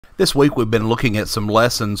This week we've been looking at some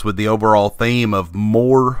lessons with the overall theme of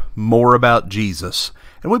more about Jesus.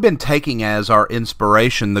 And we've been taking as our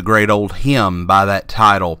inspiration the great old hymn by that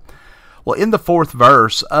title. Well, in the fourth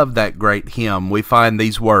verse of that great hymn, we find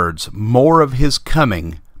these words, "More of His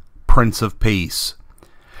coming, Prince of Peace."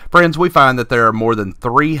 Friends, we find that there are more than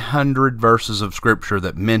 300 verses of Scripture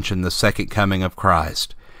that mention the second coming of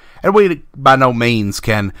Christ. And we by no means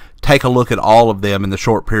can take a look at all of them in the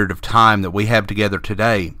short period of time that we have together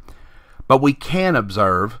today. But we can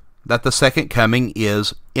observe that the second coming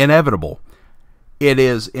is inevitable. It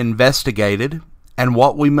is investigated, and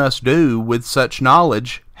what we must do with such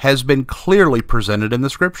knowledge has been clearly presented in the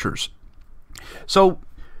Scriptures. So,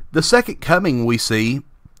 the second coming, we see,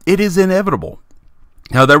 it is inevitable.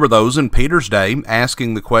 Now, there were those in Peter's day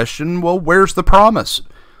asking the question, well, where's the promise?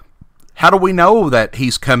 How do we know that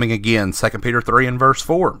He's coming again? 2 Peter 3 and verse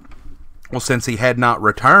 4. Well, since He had not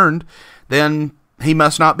returned, then He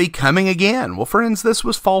must not be coming again. Well, friends, this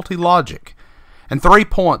was faulty logic. And 3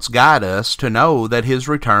 points guide us to know that His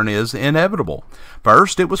return is inevitable.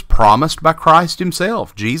 First, it was promised by Christ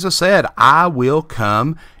Himself. Jesus said, "I will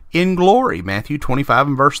come in glory." Matthew 25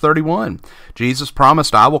 and verse 31. Jesus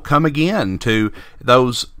promised, "I will come again," to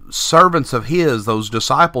those servants of His, those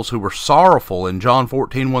disciples who were sorrowful in John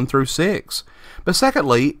 14, 1 through 6. But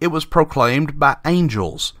secondly, it was proclaimed by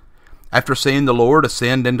angels. After seeing the Lord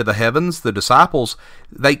ascend into the heavens, the disciples,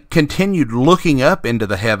 they continued looking up into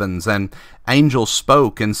the heavens, and angels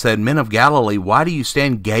spoke and said, "Men of Galilee, why do you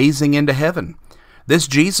stand gazing into heaven? This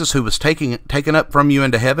Jesus who was taken up from you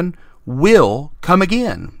into heaven will come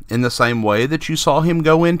again, in the same way that you saw Him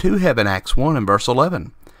go into heaven," Acts 1 and verse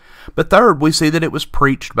 11. But third, we see that it was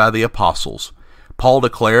preached by the apostles. Paul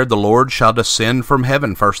declared, "The Lord shall descend from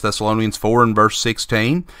heaven," 1 Thessalonians 4 and verse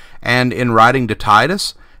 16, and in writing to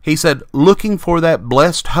Titus, he said, "Looking for that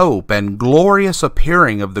blessed hope and glorious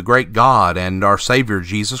appearing of the great God and our Savior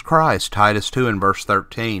Jesus Christ," Titus 2 and verse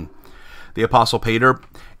 13. The Apostle Peter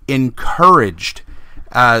encouraged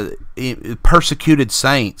persecuted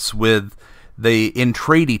saints with the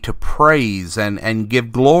entreaty to praise and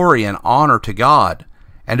give glory and honor to God,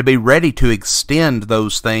 and to be ready to extend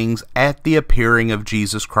those things at the appearing of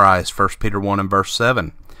Jesus Christ, 1 Peter 1 and verse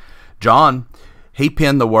 7. John, he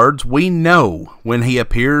penned the words, "We know when He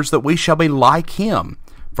appears that we shall be like Him,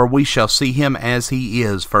 for we shall see Him as He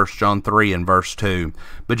is," 1 John 3 and verse 2.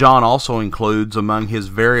 But John also includes among his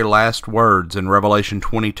very last words in Revelation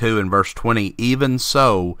 22 and verse 20, "Even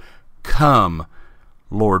so, come,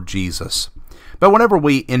 Lord Jesus." But whenever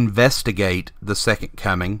we investigate the second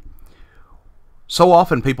coming, so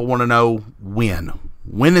often people want to know when.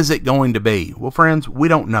 When is it going to be? Well, friends, we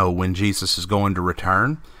don't know when Jesus is going to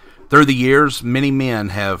return. Through the years, many men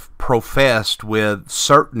have professed with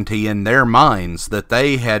certainty in their minds that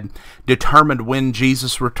they had determined when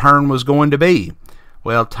Jesus' return was going to be.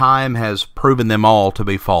 Well, time has proven them all to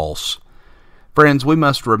be false. Friends, we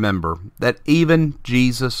must remember that even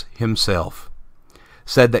Jesus Himself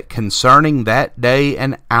said that concerning that day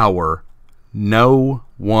and hour, no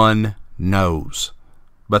one knows,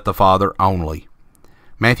 but the Father only.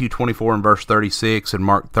 Matthew 24 and verse 36 and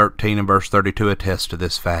Mark 13 and verse 32 attest to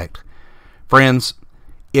this fact. Friends,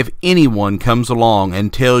 if anyone comes along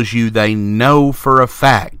and tells you they know for a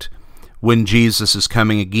fact when Jesus is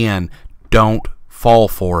coming again, don't fall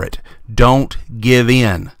for it. Don't give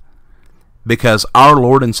in. Because our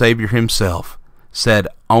Lord and Savior Himself said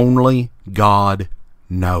only God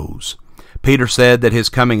knows. Peter said that His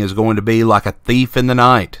coming is going to be like a thief in the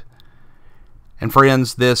night. And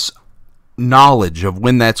friends, this knowledge of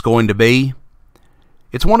when that's going to be,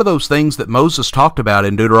 it's one of those things that Moses talked about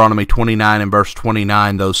in Deuteronomy 29 and verse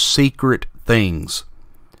 29, those secret things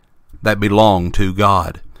that belong to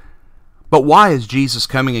God. But why is Jesus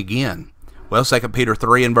coming again? Well, 2 Peter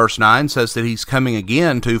 3 and verse 9 says that He's coming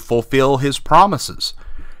again to fulfill His promises.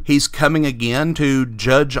 He's coming again to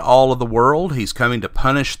judge all of the world. He's coming to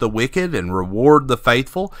punish the wicked and reward the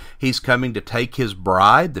faithful. He's coming to take His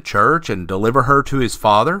bride, the church, and deliver her to His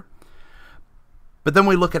Father. But then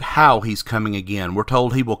we look at how He's coming again. We're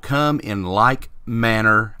told He will come in like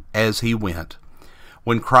manner as He went.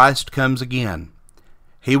 When Christ comes again,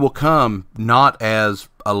 He will come not as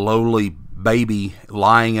a lowly baby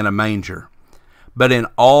lying in a manger, but in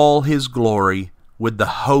all His glory with the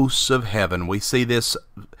hosts of heaven. We see this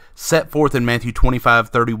set forth in Matthew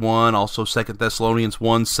 25:31, also 2 Thessalonians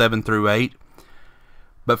 1, 7 through 8.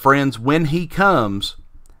 But friends, when He comes,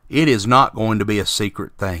 it is not going to be a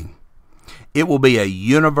secret thing. It will be a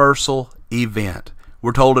universal event.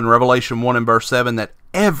 We're told in Revelation 1 and verse 7 that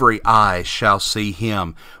every eye shall see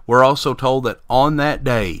Him. We're also told that on that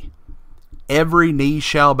day, every knee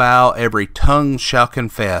shall bow, every tongue shall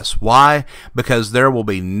confess. Why? Because there will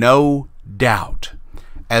be no doubt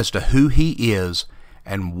as to who He is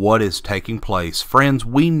and what is taking place. Friends,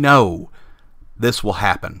 we know this will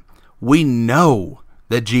happen. We know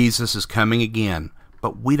that Jesus is coming again,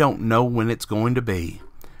 but we don't know when it's going to be.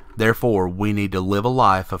 Therefore, we need to live a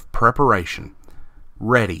life of preparation,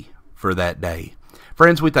 ready for that day.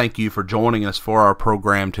 Friends, we thank you for joining us for our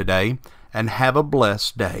program today, and have a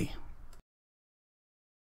blessed day.